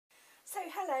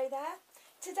Hello there.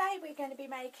 Today we're going to be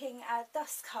making a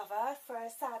dust cover for a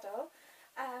saddle.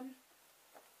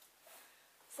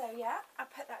 So yeah, I'll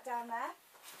put that down there.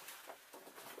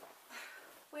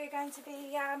 We're going to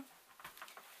be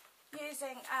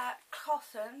using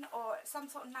cotton or some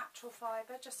sort of natural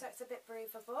fibre, just so it's a bit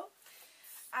breathable.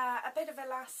 A bit of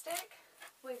elastic.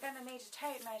 We're going to need a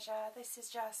tape measure. This is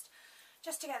just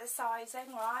to get the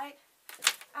sizing right.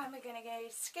 And we're going to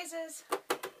use scissors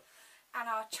and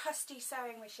our trusty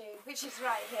sewing machine, which is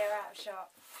right here out of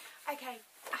shop. Okay,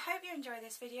 I hope you enjoy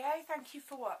this video. Thank you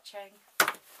for watching.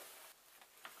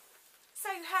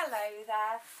 So hello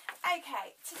there.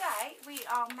 Okay, today we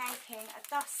are making a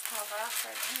dust cover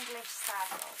for an English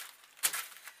saddle.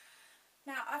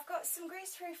 Now I've got some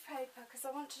greaseproof paper because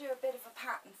I want to do a bit of a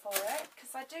pattern for it,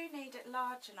 because I do need it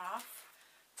large enough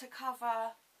to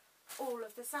cover all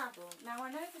of the saddle. Now I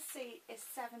know the seat is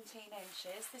 17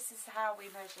 inches, this is how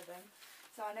we measure them,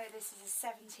 so I know this is a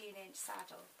 17-inch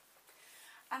saddle.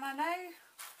 And I know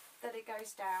that it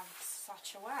goes down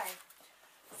such a way.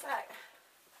 So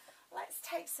let's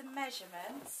take some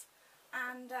measurements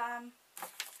and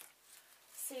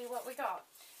see what we got.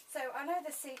 So I know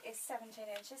the seat is 17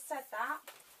 inches, said that.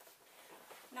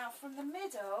 Now from the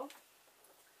middle,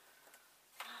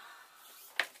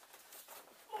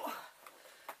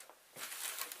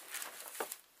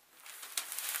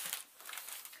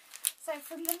 so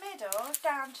from the middle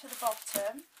down to the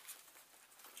bottom,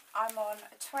 I'm on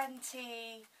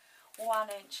 21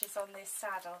 inches on this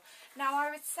saddle. Now I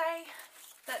would say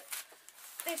that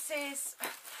this is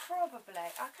probably,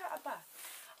 I cut a bow.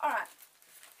 Alright,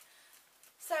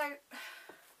 so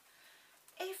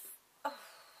if,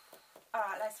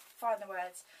 alright, let's find the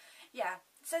words. Yeah,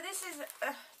 so this is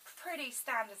a pretty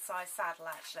standard size saddle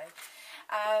actually.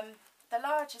 The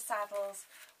larger saddles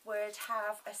would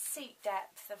have a seat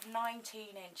depth of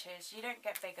 19 inches. You don't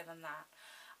get bigger than that.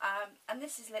 And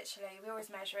this is literally, we always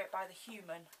measure it by the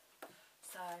human.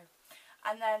 So,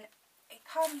 and then it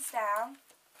comes down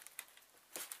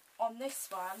on this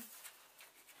one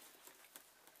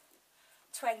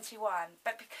 21.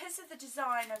 But because of the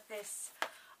design of this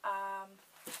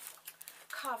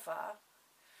cover,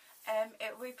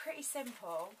 it will be pretty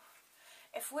simple.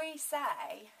 If we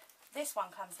say this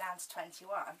one comes down to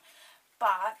 21,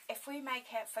 but if we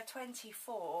make it for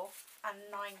 24 and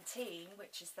 19,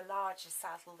 which is the largest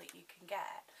saddle that you can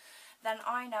get, then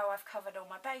I know I've covered all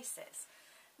my bases.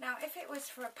 Now if it was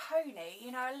for a pony,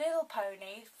 you know, a little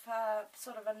pony for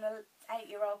sort of an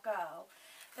 8-year-old girl,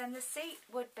 then the seat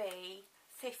would be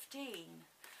 15.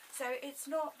 So it's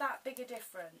not that big a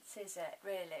difference, is it,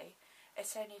 really?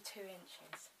 It's only 2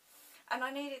 inches. And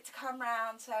I need it to come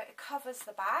round so it covers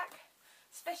the back,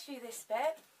 especially this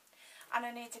bit, and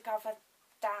I need to cover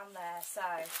down there. So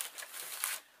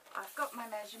I've got my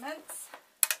measurements.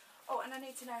 Oh, and I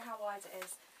need to know how wide it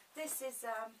is. This is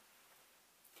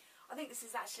I think this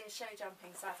is actually a show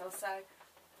jumping saddle, so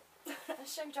a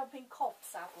show jumping cob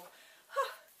saddle.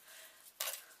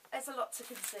 There's a lot to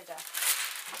consider.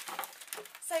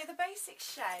 So the basic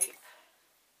shape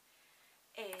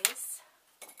is,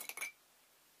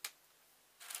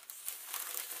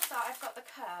 so I've got the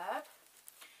curb,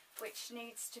 which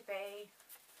needs to be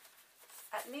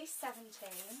at least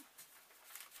 17,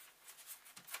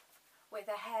 with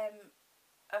a hem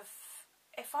of,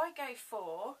 if I go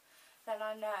 4, then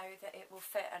I know that it will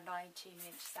fit a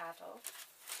 19-inch saddle.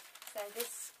 So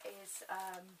this is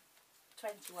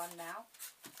 21 now.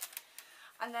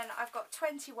 And then I've got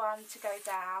 21 to go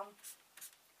down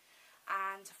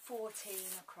and 14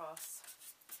 across.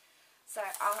 So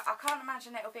I can't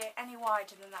imagine it will be any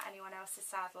wider than that anyone else's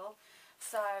saddle.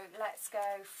 So let's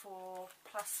go for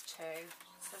 +2,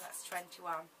 so that's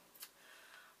 21.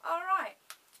 Alright,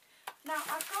 now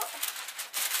I've got,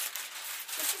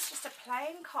 this is just a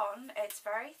plain cotton, it's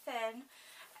very thin,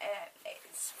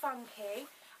 it's funky,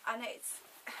 and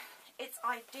it's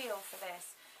ideal for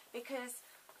this, because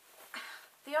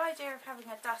the idea of having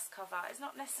a dust cover is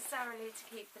not necessarily to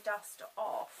keep the dust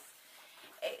off.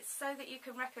 It's so that you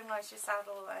can recognise your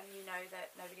saddle and you know that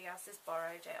nobody else has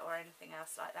borrowed it or anything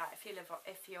else like that, if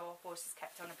your horse is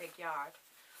kept on a big yard.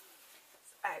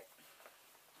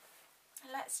 So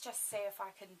let's just see if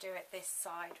I can do it this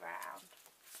side round.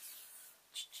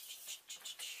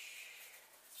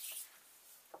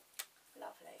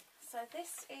 Lovely. So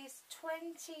this is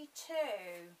 22.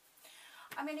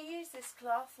 I'm going to use this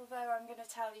cloth, although I'm going to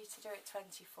tell you to do it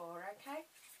 24, okay?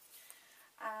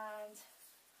 And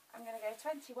I'm going to go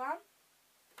 21,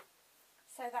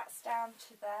 so that's down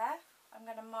to there. I'm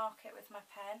going to mark it with my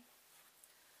pen.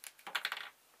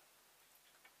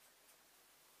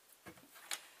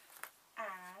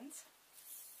 And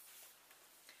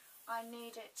I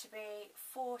need it to be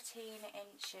 14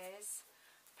 inches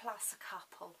plus a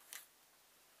couple.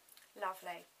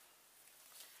 Lovely.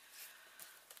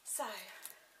 So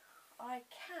I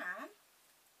can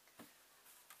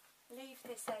leave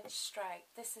this edge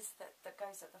straight. This is that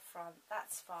goes at the front.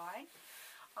 That's fine.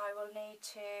 I will need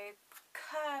to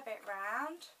curve it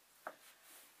round.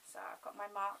 So I've got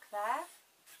my mark there.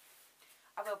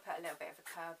 I will put a little bit of a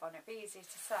curve on it. It'll be easier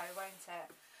to sew, won't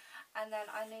it? And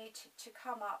then I need to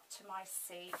come up to my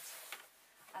seat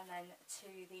and then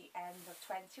to the end of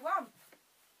 21.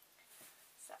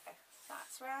 So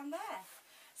that's around there.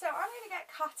 So I'm going to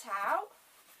get cut out,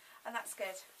 and that's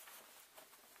good.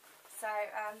 So,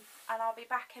 and I'll be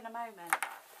back in a moment.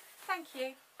 Thank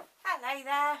you. Hello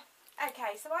there.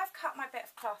 Okay, so I've cut my bit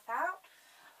of cloth out.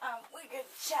 We can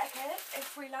check it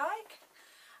if we like.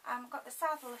 I've got the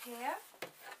saddle here.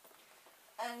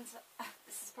 And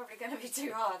this is probably going to be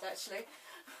too hard, actually.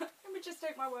 Let me just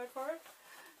take my word for it.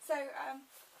 So,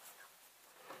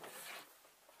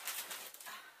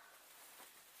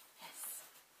 yes.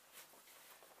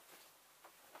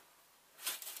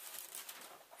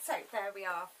 So, there we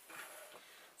are.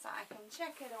 So, I can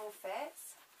check it all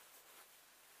fits.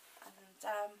 And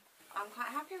I'm quite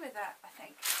happy with it, I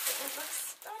think. It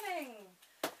looks stunning.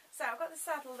 So, I've got the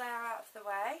saddle there out of the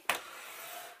way.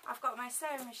 I've got my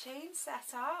sewing machine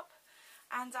set up,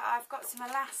 and I've got some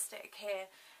elastic here.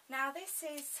 Now this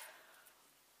is,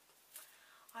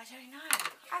 I don't know,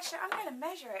 actually I'm going to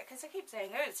measure it because I keep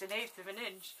saying, oh, it's 1/8 of an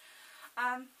inch.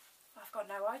 I've got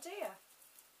no idea.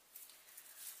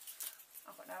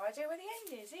 I've got no idea where the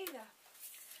end is either.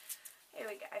 Here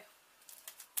we go.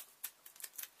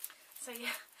 So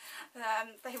yeah,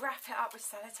 they wrap it up with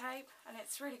sellotape, and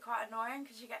it's really quite annoying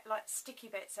because you get like sticky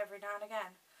bits every now and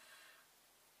again.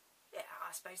 Yeah,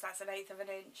 I suppose that's 1/8 of an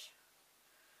inch.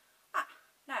 Ah,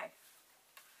 no.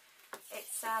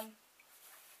 It's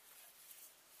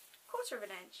 1/4 of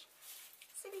an inch.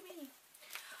 Silly me.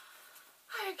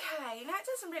 Okay, now it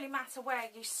doesn't really matter where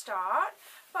you start,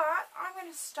 but I'm going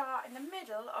to start in the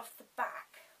middle of the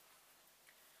back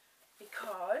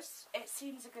because it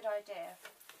seems a good idea.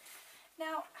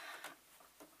 Now,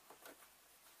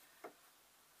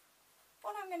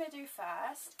 what I'm going to do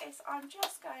first is I'm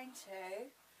just going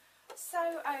to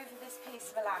sew over this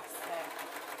piece of elastic,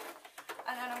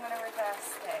 and then I'm going to reverse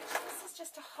stitch. This is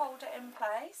just to hold it in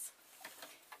place.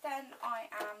 Then I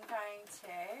am going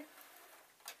to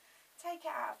take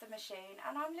it out of the machine,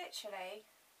 and I'm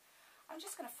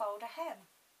just going to fold a hem.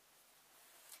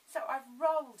 So I've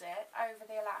rolled it over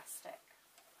the elastic,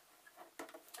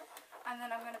 and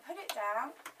then I'm going to put it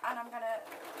down, and I'm going to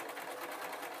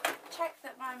check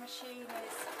that my machine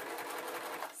is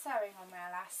sewing on my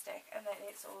elastic and that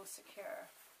it's all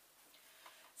secure.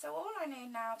 So all I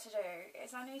need now to do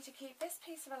is I need to keep this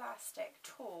piece of elastic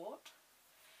taut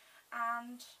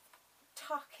and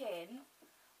tuck in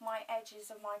my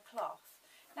edges of my cloth.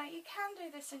 Now you can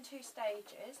do this in 2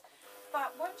 stages,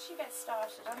 but once you get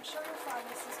started I'm sure you'll find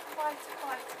this is quite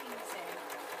easy.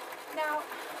 Now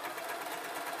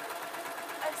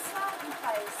at certain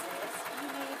places you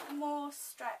need more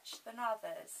stretch than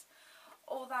others.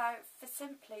 Although, for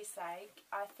simply's sake,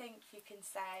 I think you can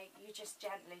say you just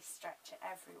gently stretch it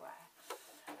everywhere.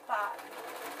 But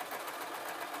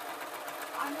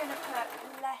I'm going to put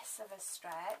less of a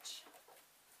stretch.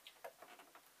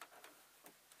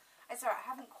 It's alright, I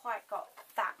haven't quite got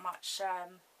that much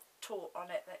taut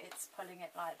on it that it's pulling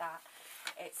it like that.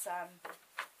 It's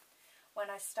when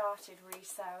I started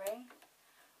resewing,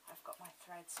 I've got my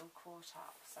threads all caught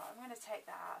up, so I'm going to take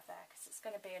that out of there because it's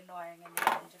going to be annoying in the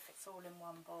end if it's all in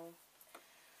one ball.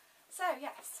 So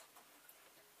yes,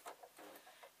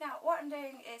 now what I'm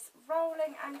doing is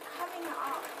rolling and coming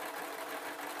up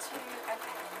to an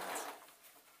end.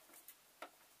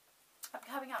 I'm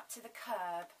coming up to the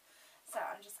curb, so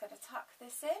I'm just going to tuck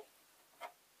this in,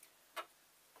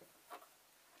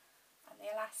 and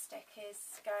the elastic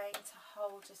is going to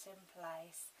hold it in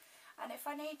place. And if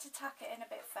I need to tuck it in a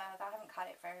bit further, I haven't cut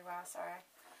it very well, sorry,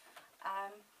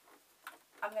 I'm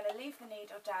going to leave the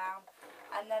needle down,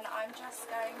 and then I'm just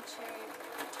going to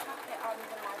tuck it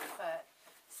under my foot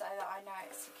so that I know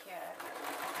it's secure.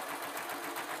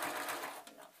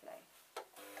 Lovely.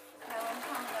 Now I'm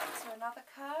coming up to another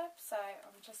curve, so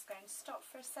I'm just going to stop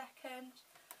for a second,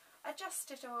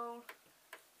 adjust it all,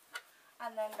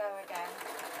 and then go again.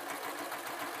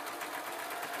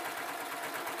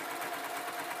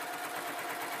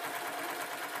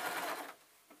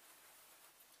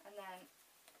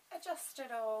 Adjust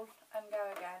it all and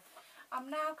go again. I'm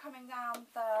now coming down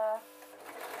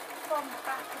from the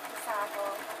back of the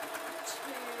saddle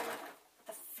to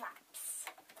the flaps.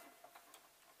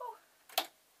 Oh,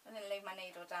 and then my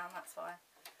needle down, that's why.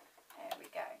 There we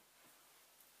go.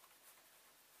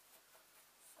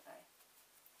 So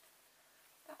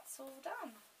that's all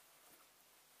done.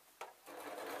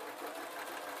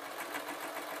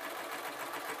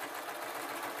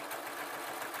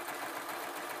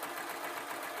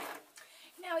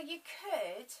 Now you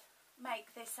could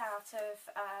make this out of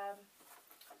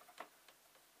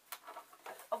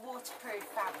a waterproof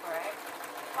fabric,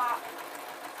 but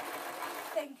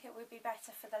I think it would be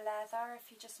better for the leather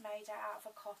if you just made it out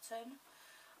of a cotton.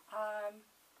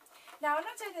 Now I'm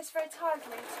not doing this very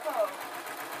tightly at all,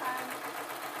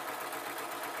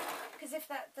 because if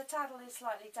the saddle is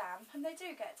slightly damp, and they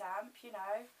do get damp, you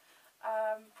know,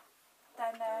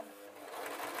 then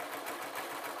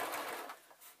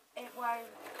it won't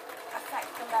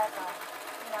affect the leather,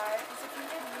 you know, because if you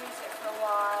didn't use it for a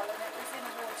while and it was in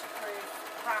a waterproof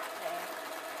wrapping,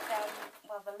 then,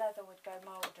 well, the leather would go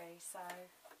mouldy, so,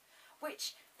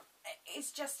 which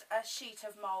is just a sheet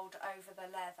of mould over the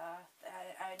leather,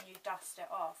 and you dust it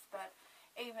off, but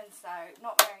even so,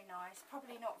 not very nice,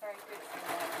 probably not very good for the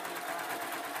leather either.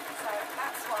 So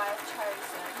that's why I've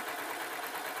chosen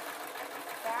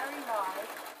very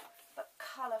light but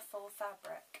colourful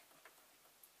fabric.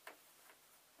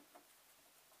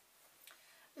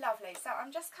 Lovely, so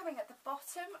I'm just coming at the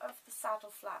bottom of the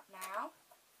saddle flap now,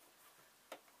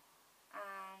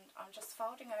 and I'm just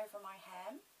folding over my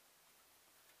hem.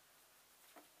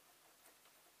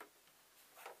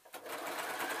 There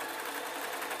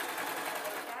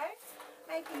we go,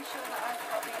 making sure that I've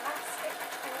got the elastic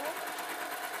taut,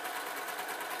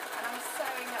 and I'm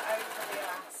sewing it over the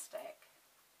elastic.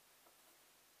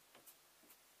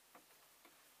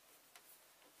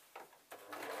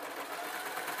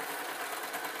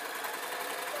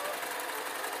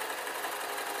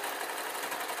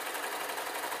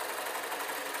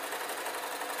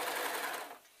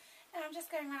 I'm just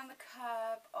going around the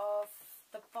curve of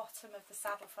the bottom of the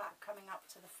saddle flap coming up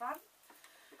to the front.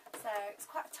 So it's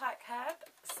quite a tight curve,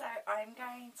 so I'm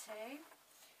going to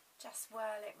just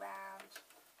whirl it round.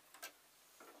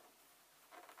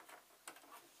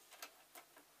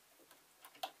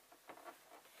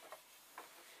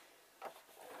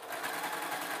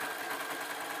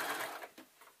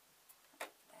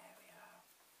 There we are.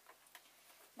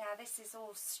 Now this is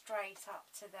all straight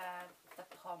up to the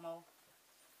pommel,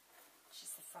 which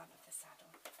is the front of the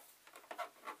saddle.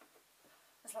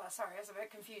 It's like, sorry, it's a bit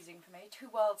confusing for me. Two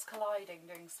worlds colliding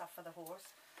doing stuff for the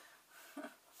horse.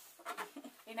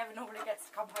 He never normally gets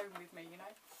to come home with me, you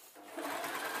know.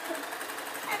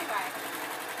 Anyway.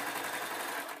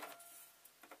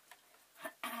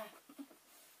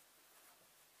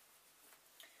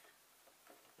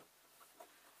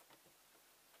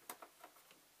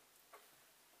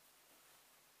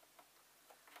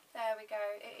 There we go.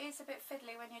 It is a bit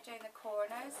fiddly when you're doing the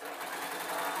corners.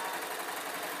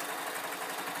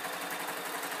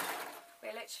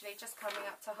 We're literally just coming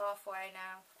up to halfway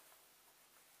now.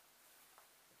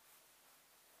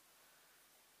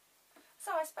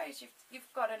 So I suppose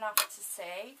you've got enough to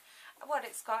see. What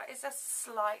it's got is a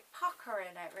slight pucker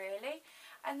in it, really.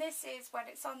 And this is when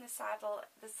it's on the saddle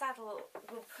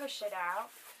will push it out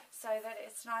so that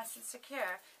it's nice and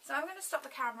secure. So I'm going to stop the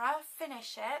camera,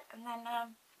 finish it, and then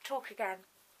talk again.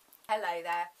 Hello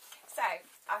there. So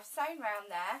I've sewn round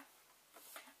there,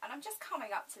 and I'm just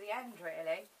coming up to the end,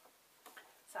 really.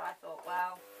 So I thought,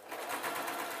 well,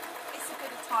 it's as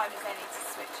good a time as any to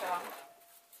switch on.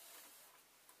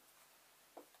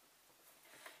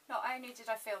 Not only did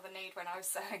I feel the need when I was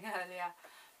sewing earlier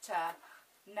to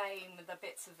name the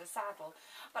bits of the saddle,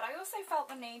 but I also felt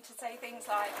the need to say things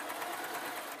like,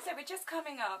 so we're just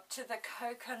coming up to the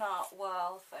coconut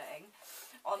whirl thing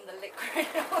on the liquid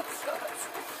all sorts.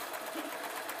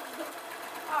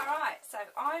 Alright, so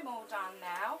I'm all done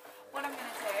now. What I'm going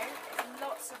to do is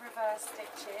lots of reverse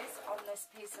stitches on this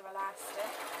piece of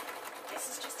elastic.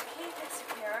 This is just to keep it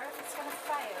secure. If it's going to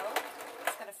fail,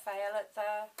 it's going to fail at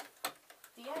the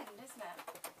end, isn't it?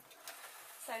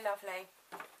 So lovely.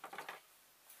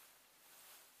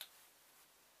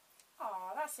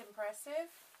 Oh, that's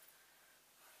impressive.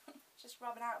 Just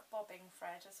rubbing out bobbing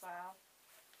thread as well.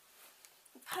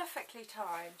 Perfectly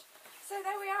timed. So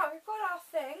there we are, we've got our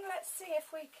thing. Let's see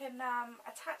if we can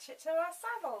attach it to our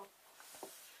saddle.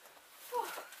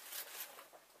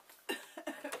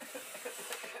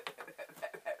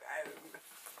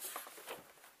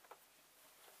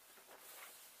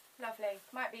 Lovely.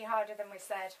 Might be harder than we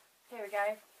said. Here we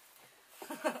go.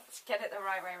 Let's get it the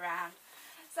right way round.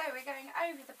 So we're going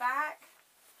over the back,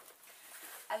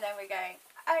 and then we're going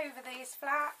over these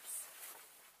flaps.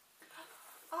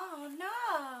 Oh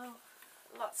no!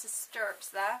 Lots of stirrups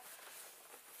there.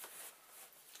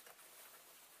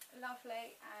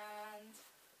 lovely, and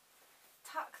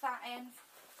tuck that in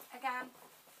again,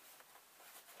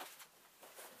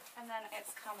 and then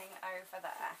it's coming over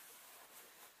there.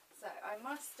 So I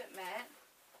must admit,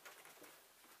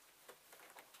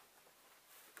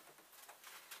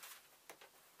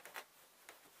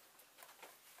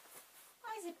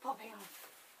 why is it popping off?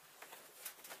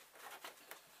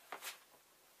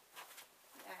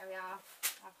 There we are.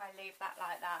 If I leave that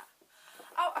like that.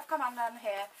 Oh, I've come undone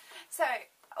here. So,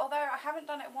 although I haven't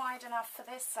done it wide enough for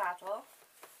this saddle,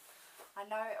 I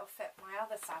know it'll fit my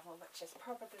other saddle, which is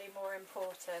probably more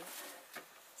important.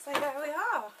 So there we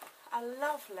are. A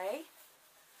lovely,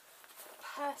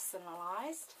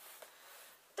 personalised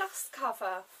dust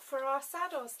cover for our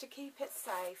saddles to keep it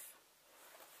safe.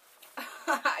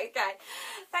 Okay,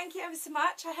 thank you ever so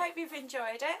much. I hope you've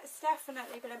enjoyed it. It's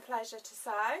definitely been a pleasure to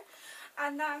sew,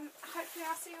 and hopefully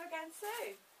I'll see you again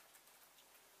soon.